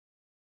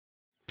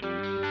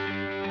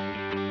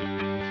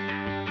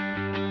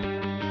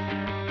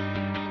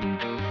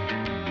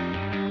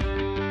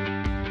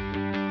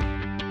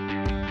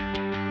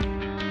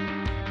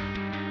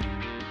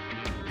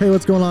Hey,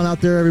 what's going on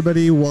out there,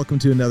 everybody? Welcome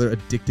to another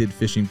Addicted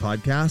Fishing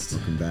Podcast.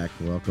 Welcome back.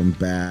 Welcome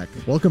back.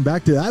 Welcome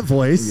back to that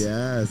voice.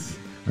 Yes,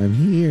 I'm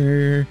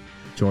here.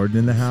 Jordan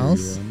in the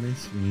house. You all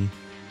miss me.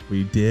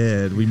 We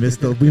did. We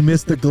missed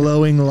the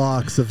glowing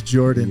locks of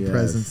Jordan Yes.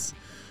 presence.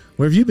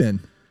 Where have you been?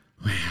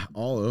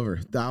 All over.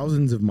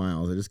 Thousands of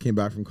miles. I just came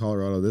back from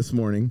Colorado this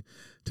morning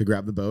to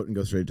grab the boat and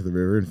go straight to the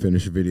river and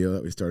finish a video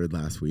that we started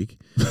last week.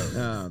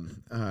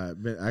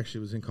 Actually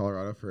was in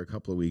Colorado for a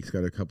couple of weeks.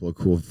 Got a couple of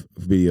cool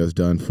videos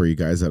done for you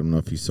guys. I don't know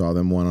if you saw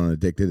them. One on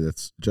Addicted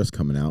that's just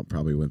coming out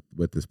probably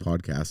with this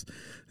podcast.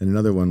 And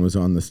another one was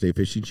on the Stay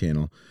Fishing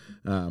channel.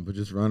 But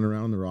just running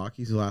around the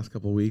Rockies the last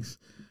couple of weeks,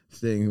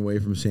 staying away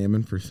from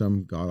salmon for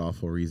some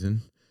god-awful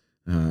reason.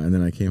 And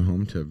then I came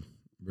home to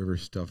river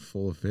stuffed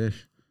full of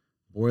fish,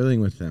 boiling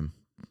with them.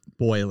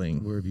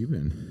 Boiling. Where have you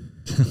been?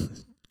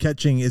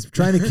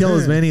 Trying to kill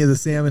as many of the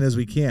salmon as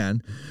we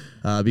can,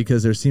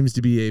 because there seems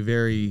to be a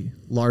very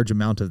large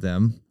amount of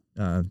them,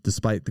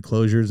 despite the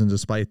closures and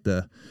despite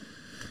the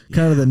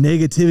kind of the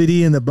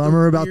negativity and the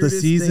bummer about the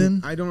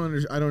season. I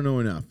don't know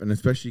enough, and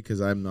especially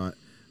because I've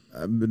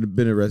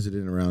been a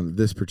resident around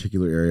this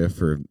particular area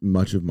for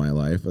much of my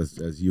life,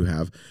 as you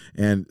have,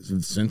 and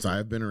since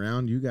I've been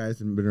around, you guys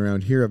have been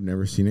around here. I've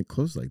never seen it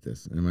closed like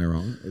this. Am I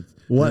wrong? It's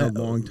been a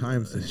long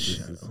time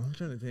since. I'm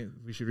trying to think.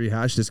 We should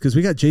rehash this because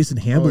we got Jason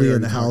Hambley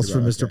in the house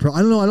from Mr. Pro.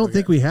 I don't know. I don't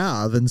think we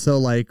have, and so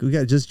we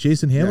got just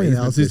Jason Hambley in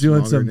the house. He's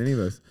doing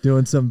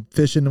some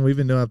fishing, and we've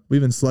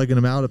been slugging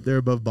him out up there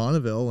above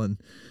Bonneville, and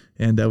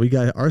we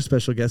got our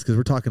special guest because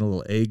we're talking a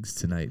little eggs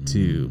tonight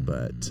too.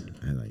 But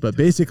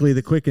basically,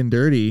 the quick and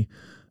dirty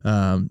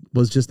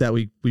was just that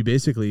we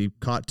basically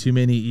caught too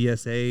many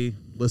ESA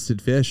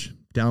listed fish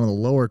down in the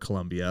lower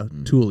Columbia,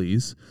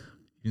 Tules.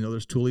 You know,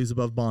 there's Tules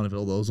above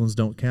Bonneville. Those ones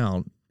don't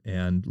count.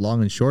 And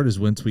long and short is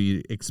once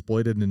we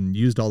exploited and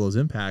used all those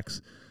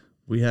impacts,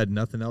 we had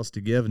nothing else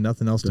to give,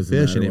 nothing else to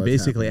fish. And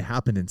it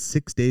happened in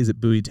 6 days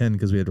at Buoy 10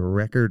 because we had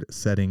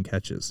record-setting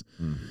catches.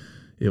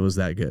 It was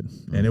that good.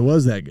 And it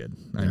was that good.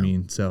 Yeah. I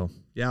mean, so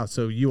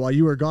while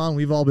you were gone,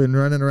 we've all been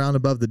running around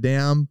above the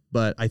dam.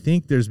 But I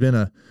think there's been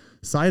a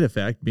side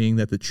effect being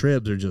that the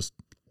tribs are just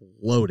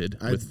loaded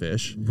with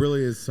fish.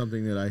 Really is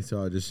something that I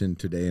saw just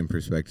today in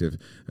perspective,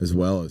 as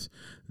well as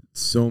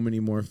so many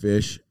more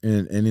fish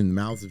and in the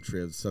mouths of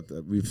tribs, stuff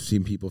that we've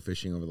seen people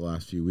fishing over the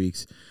last few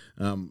weeks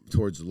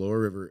towards the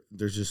lower river.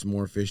 There's just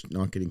more fish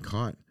not getting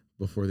caught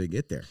before they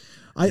get there.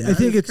 I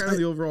think it's kind of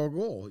the overall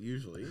goal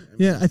usually.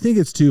 I think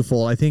it's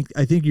twofold. I think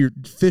your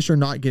fish are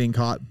not getting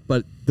caught,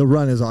 but the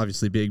run is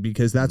obviously big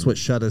because that's what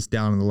shut us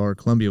down in the lower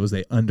Columbia was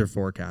they under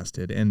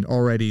forecasted, and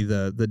already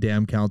the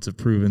dam counts have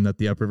proven that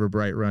the upriver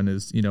bright run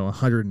is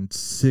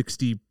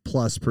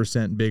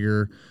 160+%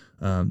 bigger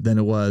than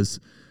it was.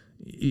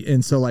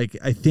 And so I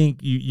think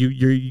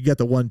you get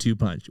the 1-2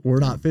 punch.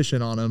 We're not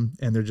fishing on them,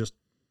 and they're just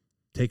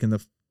taking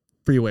the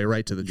freeway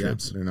right to the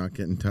trips. They're not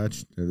getting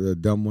touched. The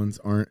dumb ones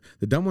aren't.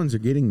 The dumb ones are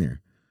getting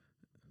there.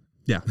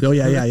 Yeah. Oh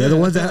yeah. The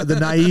ones the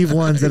naive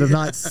ones that have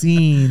not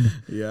seen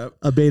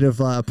a bait of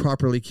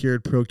properly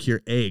cured ProCure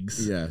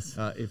eggs. Yes,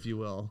 if you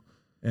will.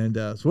 And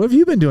so what have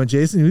you been doing,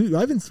 Jason?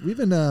 We've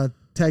been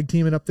tag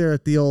teaming up there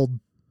at the old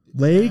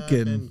lake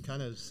I've been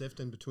kind of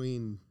sifting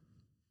between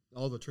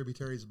all the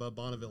tributaries above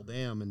Bonneville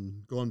Dam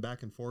and going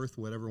back and forth,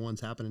 whatever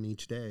one's happening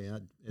each day.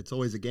 It's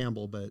always a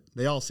gamble, but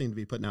they all seem to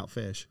be putting out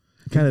fish.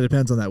 It kind of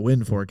depends on that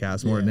wind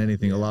forecast more than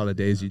anything. A lot of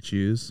days you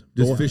choose.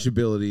 Just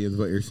fishability is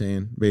what you're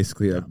saying,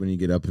 basically, when you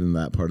get up in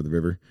that part of the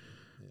river.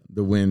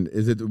 The wind.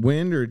 Is it the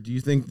wind, or do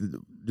you think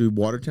do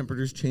water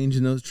temperatures change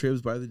in those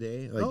tribs by the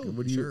day?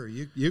 Sure.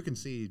 You can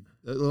see,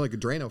 like a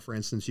Drano, for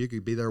instance, you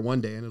could be there one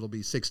day and it'll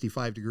be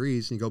 65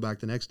 degrees, and you go back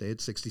the next day,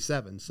 it's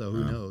 67. So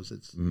who knows?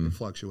 It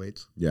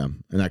fluctuates. Yeah,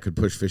 and that could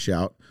push fish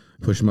out,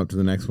 push them up to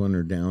the next one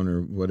or down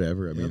or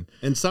whatever. I mean,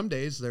 and some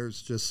days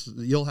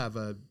you'll have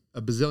a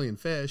bazillion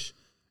fish,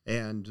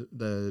 and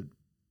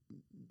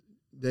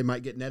they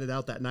might get netted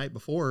out that night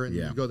before, and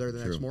you go there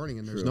the next morning,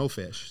 and there's no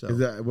fish.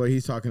 So what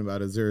he's talking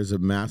about is there is a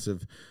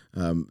massive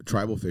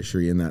tribal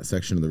fishery in that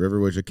section of the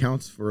river, which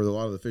accounts for a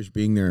lot of the fish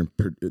being there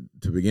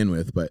to begin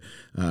with. But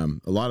a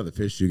lot of the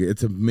fish you get,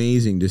 it's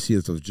amazing to see.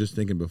 This I was just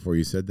thinking before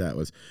you said that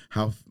was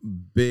how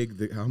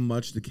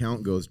much the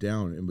count goes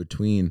down in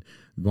between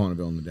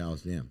Bonneville and the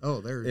Dallas Dam.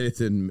 Oh,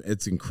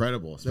 it's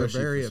incredible.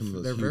 Especially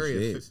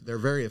they're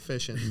very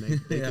efficient, and they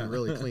can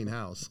really clean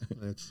house.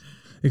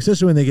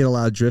 Especially when they get a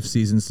lot of drift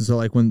seasons. And so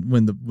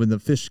when the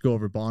fish go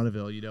over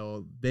Bonneville,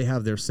 they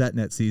have their set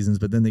net seasons,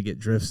 but then they get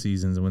drift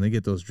seasons. And when they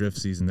get those drift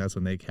seasons, that's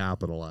when they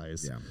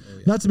capitalize. Yeah. Oh,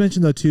 yeah. Not to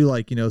mention though too,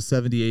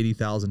 70,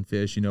 80,000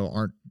 fish,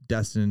 aren't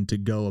destined to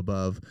go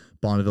above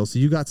Bonneville. So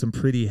you got some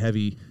pretty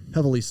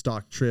heavily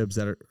stocked tribs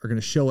that are going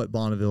to show at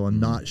Bonneville and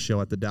not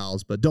show at the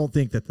Dalles. But don't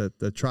think that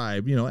the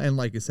tribe, and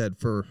like I said,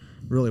 for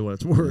really what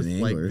it's worth,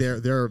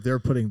 they're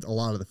putting a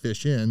lot of the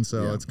fish in.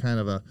 So it's kind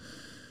of a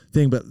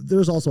thing, but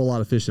there's also a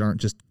lot of fish that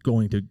aren't just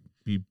going to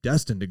be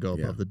destined to go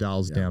above the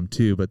Dalles Dam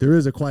too. But there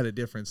is quite a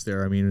difference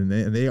there. I mean,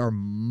 and they are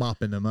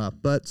mopping them up.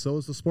 But so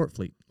is the sport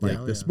fleet.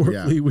 Like the sport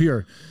fleet, we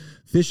are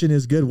fishing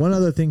is good. One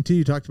other thing too,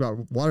 you talked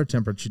about water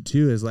temperature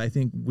too. Is I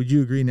think would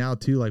you agree now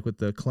too? Like with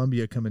the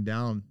Columbia coming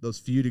down, those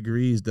few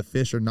degrees, the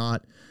fish are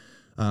not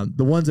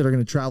the ones that are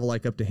going to travel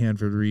like up to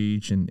Hanford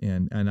Reach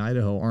and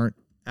Idaho aren't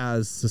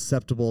as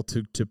susceptible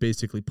to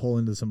basically pull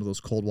into some of those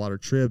cold water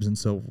tribs. And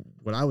so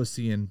what I was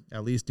seeing,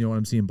 at least, what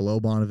I'm seeing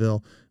below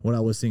Bonneville, what I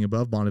was seeing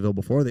above Bonneville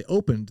before they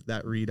opened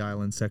that Reed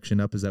Island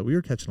section up, is that we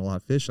were catching a lot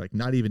of fish, like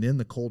not even in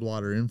the cold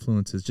water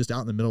influences, just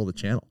out in the middle of the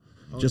channel.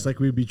 Just like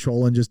we'd be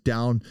trolling just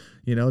down,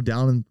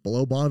 down and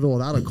below Bonneville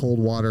without a cold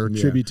water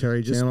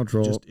tributary, just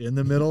in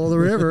the middle of the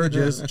river,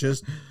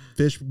 just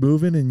fish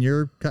moving, and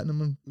you're cutting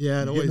them.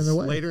 Yeah, it always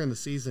later in the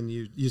season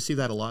you see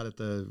that a lot at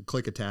the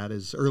Klickitat.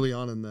 Is early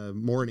on in the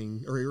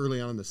morning or early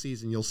on in the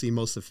season, you'll see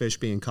most of the fish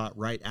being caught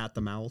right at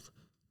the mouth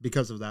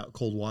because of that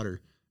cold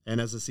water. And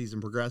as the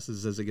season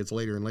progresses, as it gets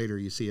later and later,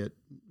 you see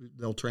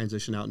they'll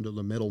transition out into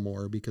the middle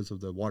more because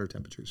of the water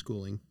temperatures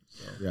cooling.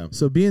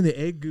 So being the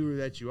egg guru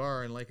that you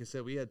are, and like I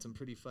said, we had some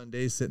pretty fun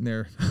days sitting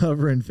there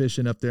hovering,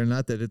 fishing up there.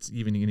 Not that it's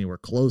even anywhere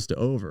close to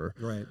over.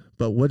 Right.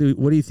 But what do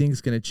you think is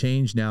going to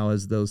change now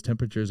as those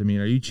temperatures? I mean,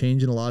 are you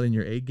changing a lot in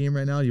your egg game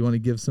right now? You want to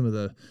give some of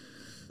the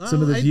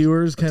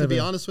viewers kind of. To be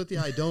honest with you,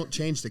 I don't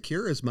change the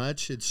cure as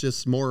much. It's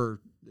just more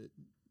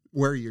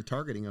where you're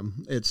targeting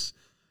them.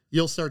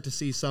 You'll start to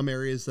see some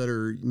areas that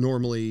are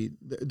normally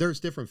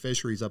there's different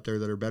fisheries up there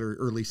that are better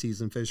early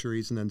season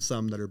fisheries, and then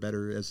some that are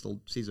better as the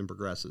season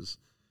progresses.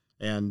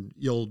 And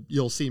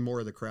you'll see more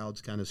of the crowds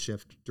kind of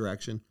shift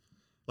direction.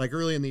 Like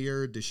early in the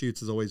year,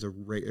 Deschutes is always a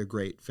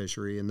great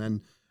fishery, and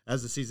then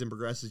as the season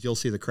progresses, you'll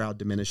see the crowd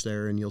diminish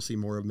there, and you'll see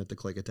more of them at the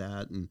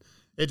Klickitat,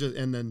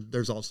 and then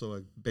there's also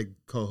a big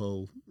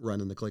coho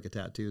run in the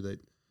Klickitat too that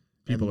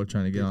people are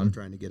trying to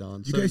get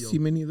on. Do you guys see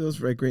many of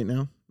those right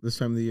now? This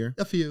time of the year?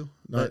 A few,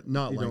 but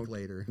not like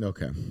later.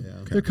 Okay. Yeah.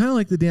 Okay. They're kind of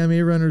like the damn A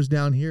runners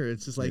down here.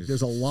 It's just like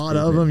there's a lot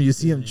of them. You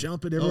see them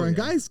jumping everywhere. And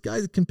guys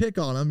can pick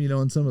on them,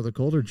 in some of the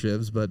colder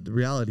tribs. But the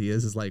reality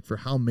is like for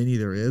how many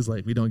there is,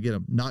 like we don't get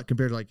them. Not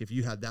compared to like if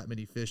you had that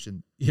many fish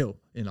in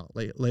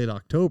late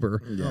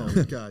October. Yeah.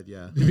 Oh God,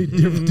 yeah.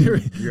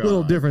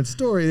 Little different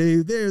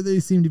story. They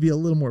seem to be a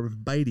little more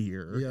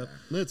bitier. Yeah,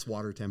 that's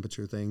water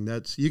temperature thing.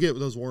 You get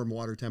those warm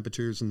water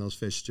temperatures, and those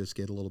fish just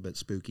get a little bit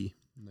spooky.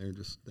 They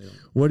don't.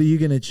 What are you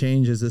going to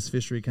change as this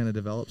fishery kind of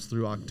develops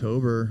through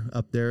October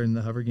up there in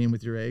the hover game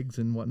with your eggs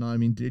and whatnot? I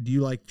mean, do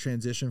you like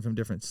transition from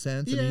different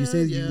scents? I mean, you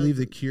say you leave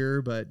the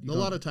cure, but a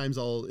lot of times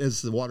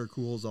as the water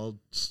cools, I'll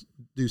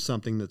do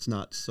something that's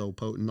not so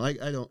potent.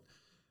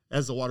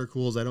 As the water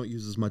cools, I don't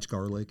use as much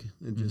garlic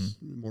and just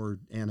more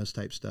anise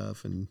type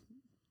stuff and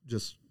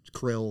just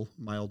krill,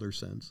 milder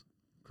scents.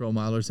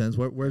 Milder sense.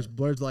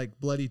 Where's like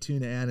bloody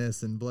tuna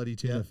anise and bloody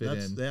tuna fit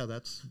in? Yeah,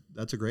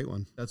 that's a great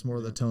one. That's more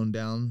of the toned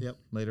down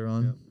later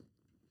on. Yep.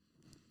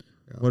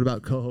 Yeah. What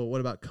about coho? What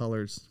about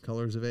colors?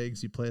 Colors of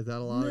eggs? You play with that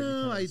a lot?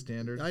 No,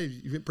 standard.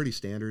 Pretty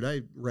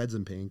standard. Reds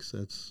and pinks.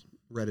 That's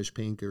reddish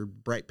pink or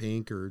bright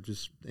pink or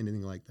just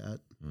anything like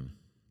that.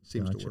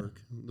 Seems to work.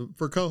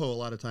 For coho, a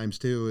lot of times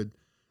too.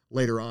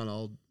 Later on,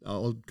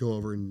 I'll go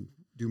over and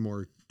do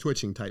more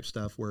twitching type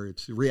stuff where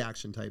it's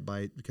reaction type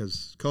bite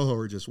because coho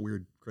are just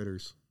weird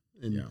critters.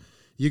 And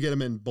you get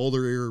them in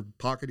boulder ear,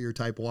 pocket ear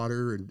type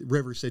water and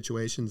river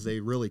situations, they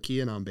really key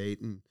in on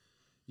bait. And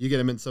you get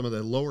them in some of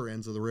the lower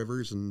ends of the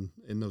rivers and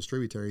in those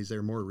tributaries,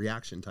 they're more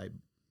reaction type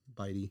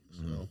bitey.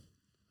 So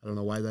I don't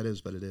know why that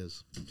is, but it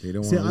is. They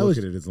don't want to look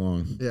at it as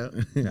long. Yeah.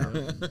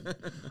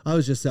 I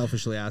was just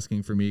selfishly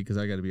asking for me because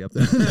I got to be up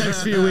there the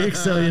next few weeks.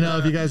 So,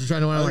 if you guys are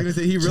trying to want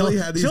to he really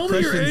had these tell me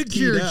your egg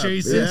cure,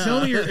 Jason. Yeah.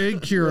 Tell me your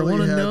egg cure. I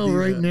want to know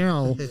right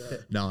now.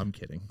 No, I'm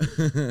kidding.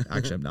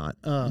 Actually, I'm not.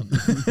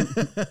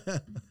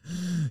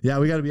 Yeah,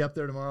 we got to be up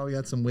there tomorrow. We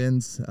got some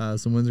winds.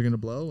 Some winds are going to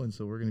blow, and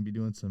so we're going to be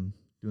doing some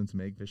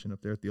egg fishing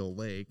up there at the old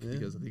lake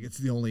because I think it's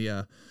the only.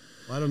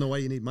 I don't know why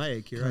you need my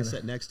egg here. I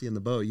sat next to you in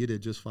the boat. You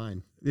did just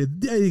fine. I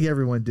think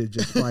everyone did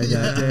just fine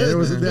that day. There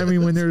was,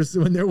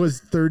 when there was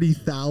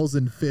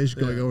 30,000 fish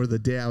going over the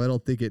dam, I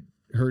don't think it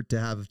hurt to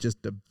have just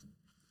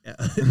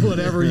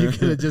whatever you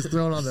could have just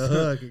thrown on the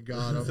hook and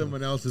got them.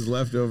 Someone else's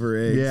leftover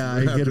eggs. Yeah,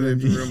 I get them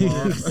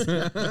off.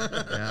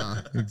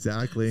 Yeah,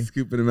 exactly.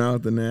 Scooping them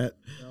out the net.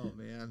 Oh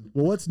man.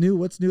 Well, what's new?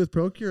 What's new with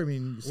ProCure? I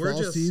mean,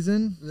 fall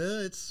season.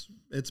 Yeah,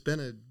 it's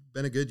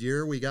been a good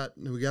year. We got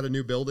a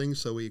new building,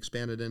 so we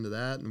expanded into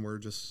that, and we're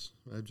just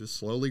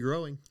slowly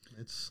growing.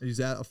 Is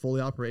that fully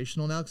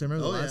operational now? Because I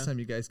remember the last time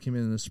you guys came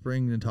in the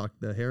spring and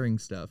talked the herring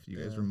stuff. You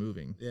guys were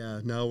moving. Yeah,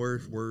 no,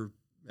 we're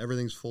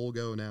everything's full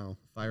go now,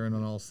 firing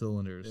on all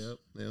cylinders.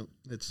 Yep.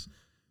 It's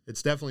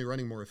definitely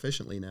running more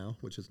efficiently now,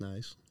 which is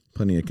nice.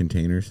 Plenty of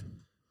containers.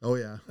 Oh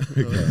yeah.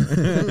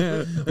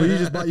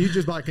 Well, you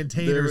just bought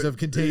containers of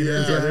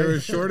containers. Yeah, there were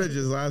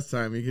shortages last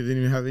time. You didn't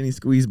even have any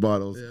squeeze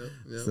bottles.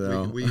 Yeah.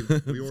 So we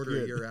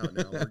order a year out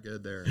now. We're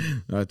good there.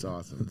 That's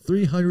awesome.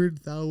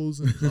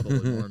 300,000,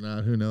 probably more than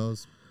that. Who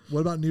knows? What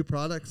about new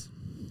products?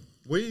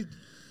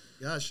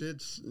 Gosh,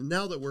 it's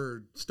now that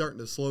we're starting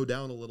to slow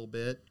down a little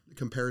bit,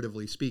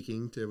 comparatively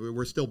speaking.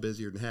 We're still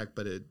busier than heck,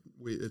 but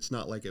it's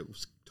not like it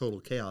was total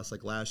chaos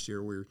like last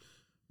year.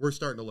 We're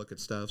starting to look at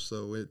stuff,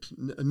 so it's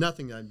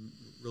nothing I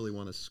really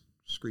want to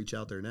screech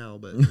out there now.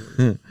 But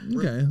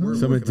we're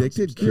some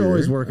addicted. You're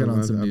always working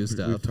on some new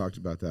stuff. We've talked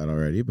about that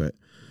already, but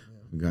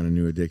we got a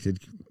new addicted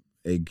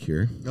egg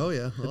cure. Oh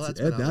yeah, well, that's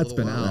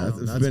been out.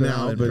 It's been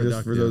out, but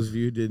just for those of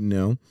you who didn't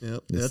know,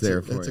 it's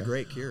a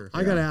great cure.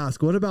 I gotta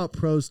ask, what about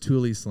Pro's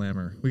Thule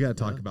Slammer? We gotta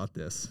talk about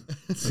this.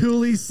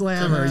 Thule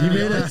Slammer, you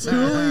made a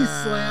Thule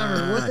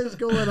Slammer. What is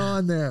going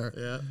on there?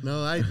 Yeah,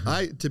 no,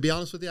 I to be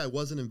honest with you, I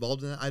wasn't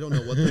involved in that. I don't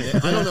know what the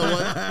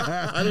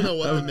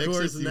mix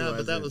is in that,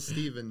 but that was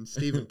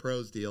Steven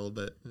Pro's deal.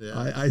 But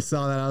yeah, I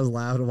saw that. I was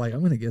laughing. I'm like,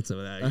 I'm gonna get some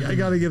of that. I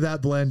gotta give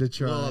that blend a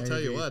try. Well, I'll tell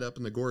you what, up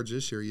in the gorge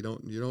this year, you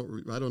don't.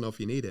 I don't know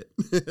if you need it.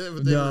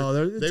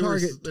 They're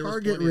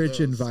target rich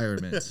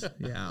environments.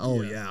 Yeah.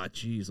 Oh yeah.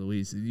 Jeez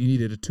Louise, you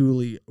needed a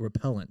Thule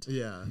repellent.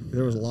 Yeah.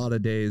 There was a lot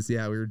of days.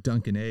 Yeah, we were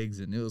dunking eggs,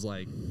 and it was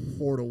like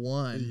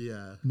 4-1.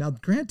 Yeah. Now,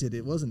 granted,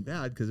 it wasn't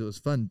bad because it was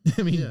fun.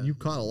 I mean, you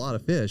caught a lot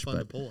of fish. Fun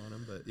to pull on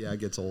them, but yeah, it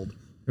gets old.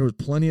 There was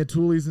plenty of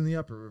Thules in the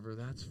upper river.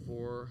 That's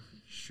for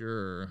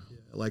sure. Yeah,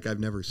 like I've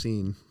never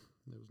seen.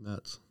 It was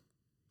nuts.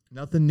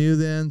 Nothing new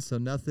then. So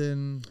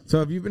nothing. So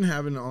have you been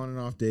having on and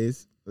off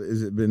days?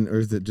 Has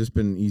it just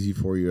been easy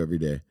for you every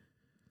day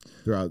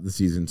throughout the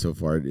season so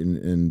far?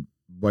 And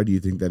why do you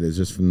think that is?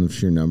 Just from the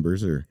sheer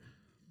numbers, or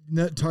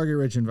target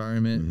rich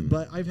environment? Mm-hmm.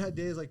 But I've had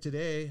days like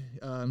today.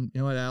 You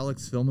know what?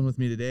 Alex filming with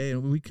me today,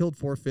 and we killed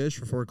 4 fish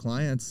for 4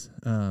 clients.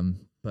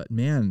 But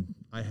man,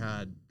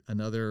 I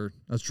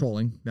was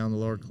trolling down the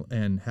lower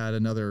and had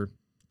another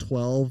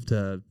 12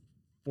 to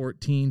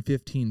 14,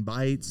 15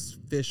 bites,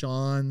 fish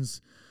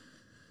ons.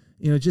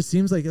 You know, it just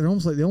seems like they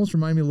almost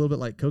remind me a little bit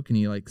like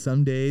kokanee. Like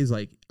some days,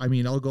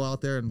 I'll go out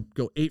there and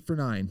go 8 for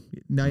 9,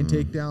 9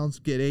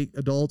 takedowns, get 8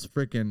 adults,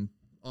 freaking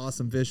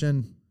awesome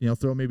fishing. You know,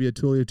 throw maybe a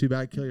Thule or 2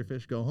 back, kill your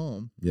fish, go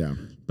home. Yeah.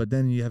 But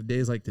then you have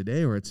days like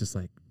today where it's just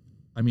like,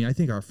 I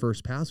think our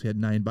first pass we had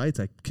 9 bites.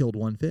 I killed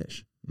 1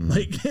 fish.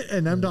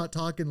 And I'm not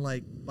talking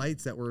like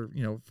bites that were,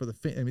 for the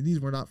these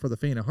were not for the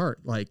faint of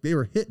heart. Like they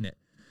were hitting it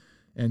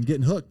and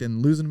getting hooked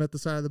and losing them at the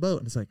side of the boat.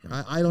 And it's like,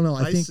 I don't know.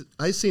 I think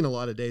I've seen a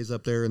lot of days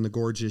up there in the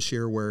gorge this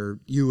year where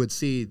you would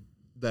see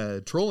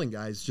the trolling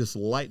guys just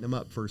lighting them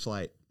up first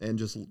light and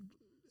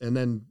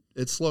then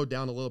it slowed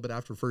down a little bit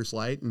after first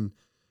light.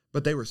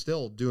 But they were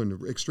still doing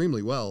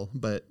extremely well.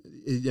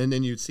 And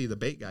then you'd see the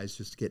bait guys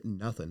just getting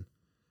nothing.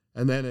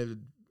 And then at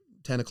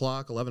 10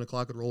 o'clock, 11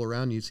 o'clock would roll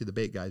around and you'd see the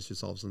bait guys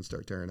just all of a sudden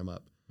start tearing them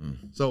up.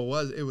 So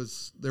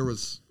there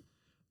was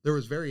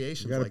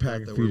variations like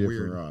that were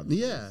weird. Rods.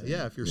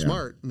 Yeah. If you're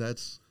smart, and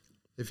that's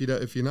if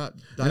you're not.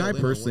 And I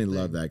personally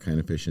love that kind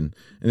of fishing.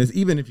 And it's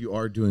even if you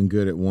are doing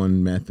good at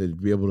one method,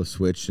 to be able to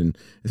switch, and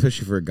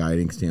especially for a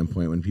guiding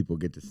standpoint, when people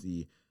get to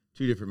see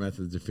 2 different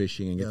methods of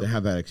fishing and get to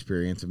have that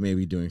experience of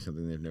maybe doing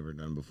something they've never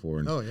done before.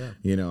 And,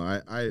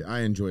 I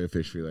enjoy a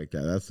fishery like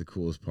that. That's the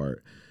coolest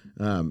part.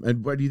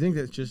 But do you think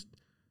that's just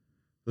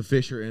the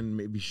fish are in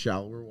maybe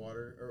shallower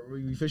water, or are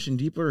you fishing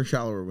deeper or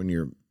shallower when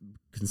you're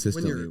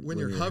consistently when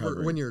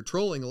you're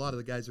trolling? A lot of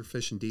the guys are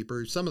fishing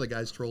deeper. Some of the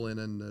guys troll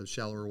in the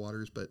shallower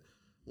waters, but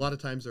a lot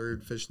of times they're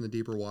fishing the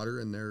deeper water,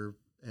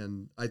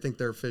 and I think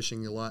they're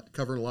fishing a lot,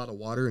 covering a lot of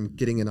water and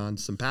getting it on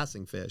some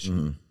passing fish.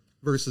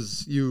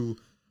 Versus you,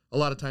 a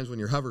lot of times when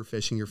you're hover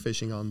fishing, you're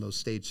fishing on those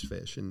staged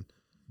fish, and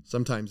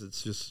sometimes it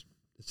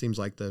seems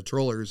like the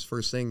trollers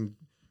first thing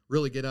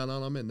really get on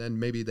them, and then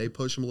maybe they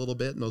push them a little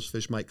bit, and those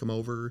fish might come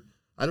over.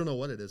 I don't know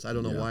what it is. I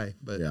don't know why,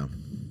 but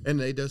and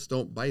they just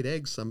don't bite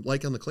eggs.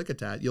 Like on the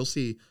Klickitat, you'll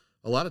see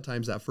a lot of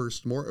times that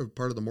first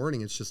part of the morning,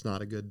 it's just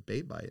not a good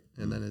bait bite,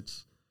 and then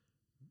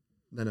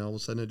all of a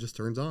sudden it just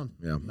turns on.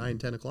 9,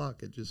 10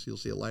 o'clock, you'll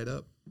see it light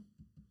up.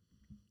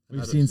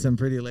 We've seen some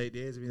pretty late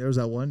days. There was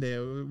that one day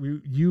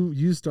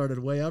you started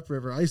way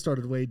upriver, I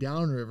started way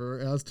downriver,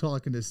 and I was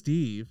talking to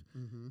Steve,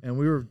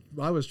 and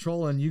I was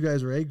trolling, you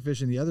guys were egg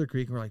fishing the other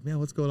creek, and we're like, man,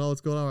 what's going on?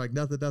 We're like,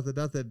 nothing,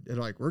 and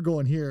like, we're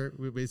going here.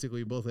 We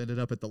basically both ended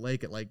up at the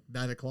lake at like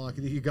 9 o'clock,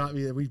 and you got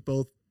me. We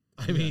both,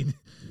 it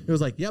was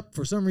like, yep.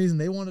 For some reason,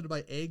 they wanted to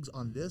buy eggs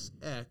on this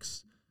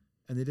X,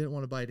 and they didn't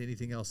want to bite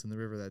anything else in the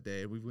river that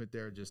day. And we went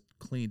there and just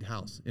cleaned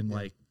house in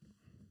like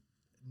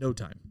no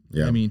time.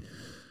 Yeah.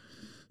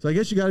 So I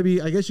guess you got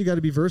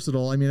to be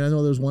versatile. I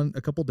know there's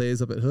a couple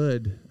days up at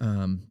Hood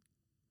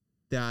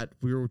that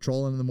we were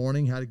trolling in the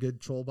morning, had a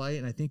good troll bite,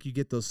 and I think you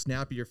get those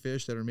snappier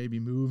fish that are maybe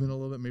moving a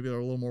little bit, maybe they're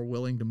a little more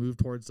willing to move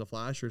towards the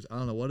flashers. I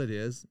don't know what it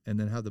is, and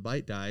then have the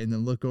bite die, and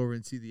then look over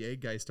and see the egg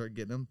guys start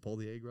getting them, pull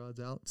the egg rods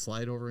out,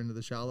 slide over into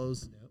the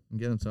shallows, and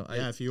get them. So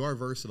if you are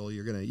versatile,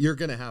 you're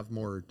gonna have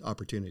more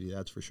opportunity.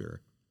 That's for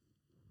sure.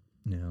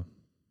 Yeah.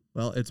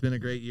 Well, it's been a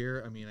great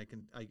year.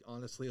 I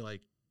honestly like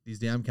these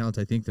dam counts.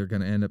 I think they're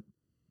gonna end up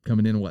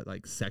coming in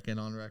like second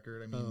on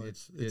record.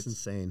 It's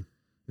insane.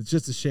 It's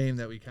just a shame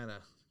that we kind of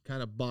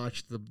kind of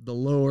botched the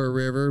lower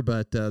river,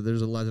 but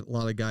there's a lot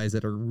of guys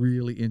that are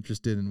really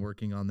interested in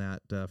working on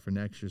that for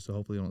next year. So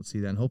hopefully you don't see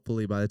that. And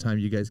hopefully by the time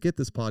you guys get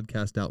this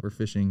podcast out, we're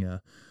fishing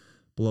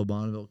below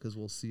Bonneville, because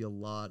we'll see a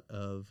lot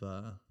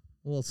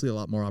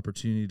more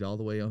opportunity all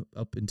the way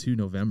up into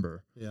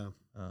November. Yeah.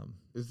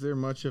 Is there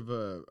much of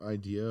a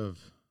idea of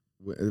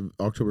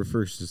October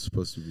 1st is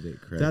supposed to be the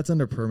date, correct? That's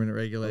under permanent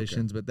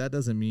regulations, but that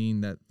doesn't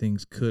mean that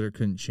things could or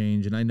couldn't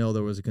change. And I know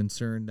there was a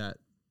concern that,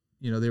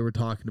 they were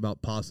talking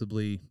about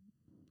possibly,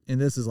 and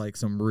this is like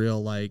some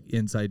real like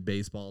inside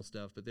baseball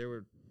stuff, but they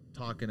were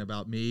talking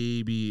about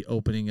maybe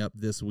opening up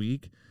this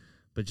week,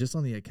 but just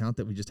on the account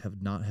that we just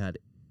have not had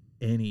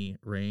any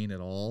rain at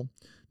all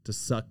to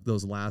suck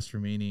those last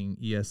remaining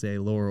ESA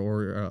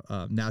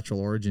natural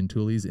origin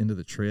toolies into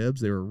the tribs.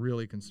 They were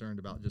really concerned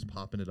about just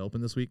popping it open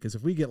this week, because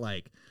if we get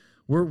like,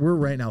 we're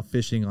right now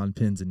fishing on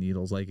pins and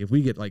needles. Like if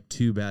we get like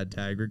 2 bad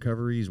tag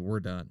recoveries, we're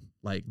done.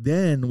 Like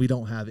then we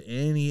don't have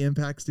any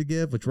impacts to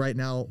give, which right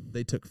now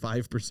they took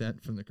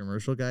 5% from the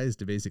commercial guys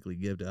to basically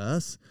give to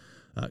us.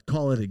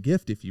 Call it a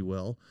gift, if you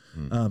will,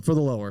 for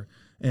the lower.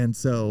 And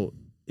so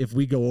if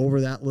we go over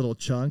that little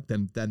chunk,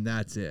 then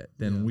that's it.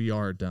 Then we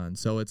are done.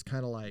 So it's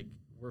kind of like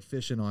we're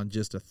fishing on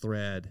just a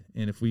thread.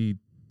 And if we,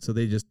 so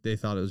they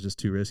thought it was just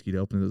too risky to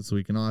open it this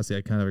week. And honestly,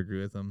 I kind of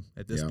agree with them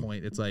at this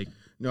point. It's like,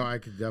 no, I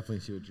could definitely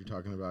see what you're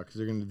talking about, because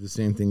they're going to do the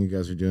same thing you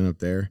guys are doing up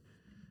there.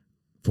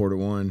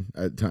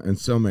 4-to-1 in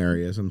some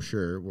areas, I'm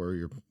sure, where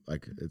you're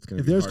like, it's going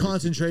to be. If there's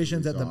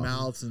concentrations at the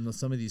mouths and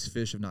some of these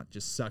fish have not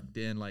just sucked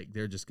in, like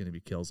they're just going to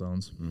be kill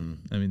zones.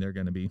 I mean, they're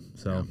going to be.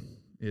 So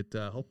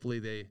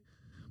hopefully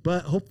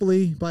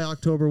by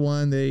October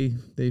 1,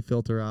 they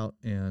filter out.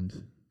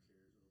 And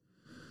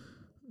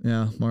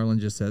yeah, Marlon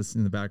just says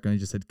in the background, he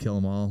just said, kill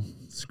them all.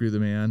 Screw the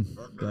man.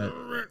 But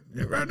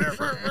kill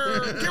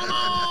them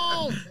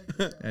all.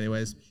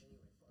 Anyways.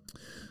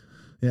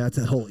 Yeah, it's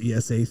that whole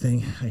ESA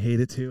thing. I hate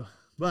it too.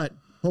 But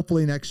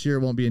hopefully next year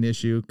won't be an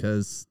issue,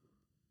 because,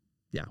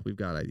 we've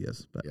got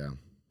ideas. But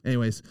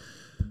anyways,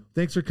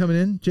 thanks for coming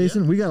in,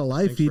 Jason. We got a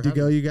live feed to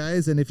go, you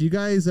guys. And if you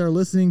guys are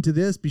listening to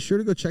this, be sure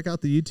to go check out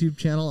the YouTube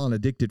channel on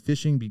Addicted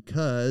Fishing,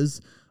 because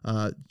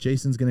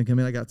Jason's going to come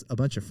in. I got a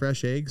bunch of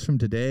fresh eggs from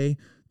today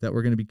that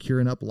we're going to be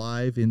curing up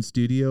live in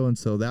studio. And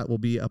so that will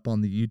be up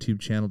on the YouTube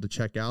channel to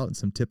check out, and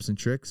some tips and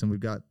tricks. And we've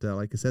got,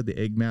 like I said, the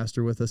Egg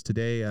Master with us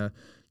today,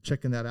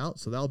 checking that out.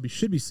 So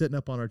should be sitting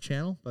up on our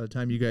channel by the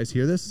time you guys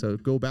hear this. So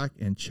go back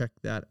and check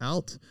that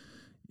out.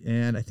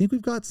 And I think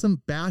we've got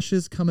some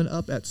bashes coming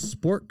up at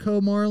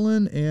Sportco,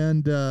 Marlin,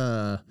 and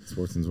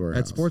Sportsman's Warehouse.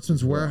 At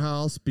Sportsman's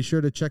Warehouse. Be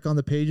sure to check on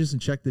the pages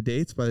and check the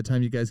dates by the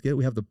time you guys get it.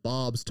 We have the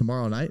Bobs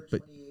tomorrow night,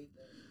 but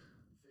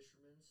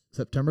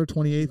September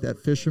 28th at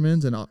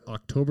Fisherman's and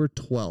October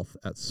 12th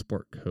at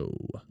Sportco.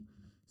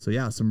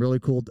 So some really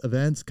cool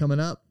events coming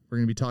up. We're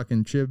going to be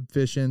talking trib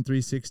fishing,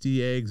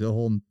 360 eggs,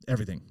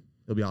 everything.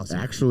 It'll be awesome.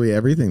 Actually,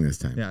 everything this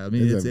time. Yeah, I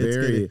mean, it's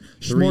very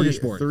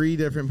smorgasbord. Three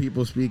different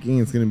people speaking.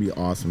 It's going to be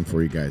awesome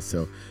for you guys.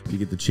 So if you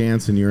get the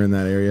chance and you're in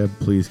that area,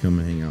 please come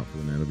and hang out for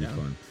the night. It'll be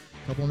fun.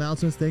 Couple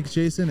announcements. Thanks,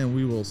 Jason, and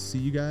we will see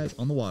you guys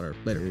on the water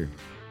later. Later.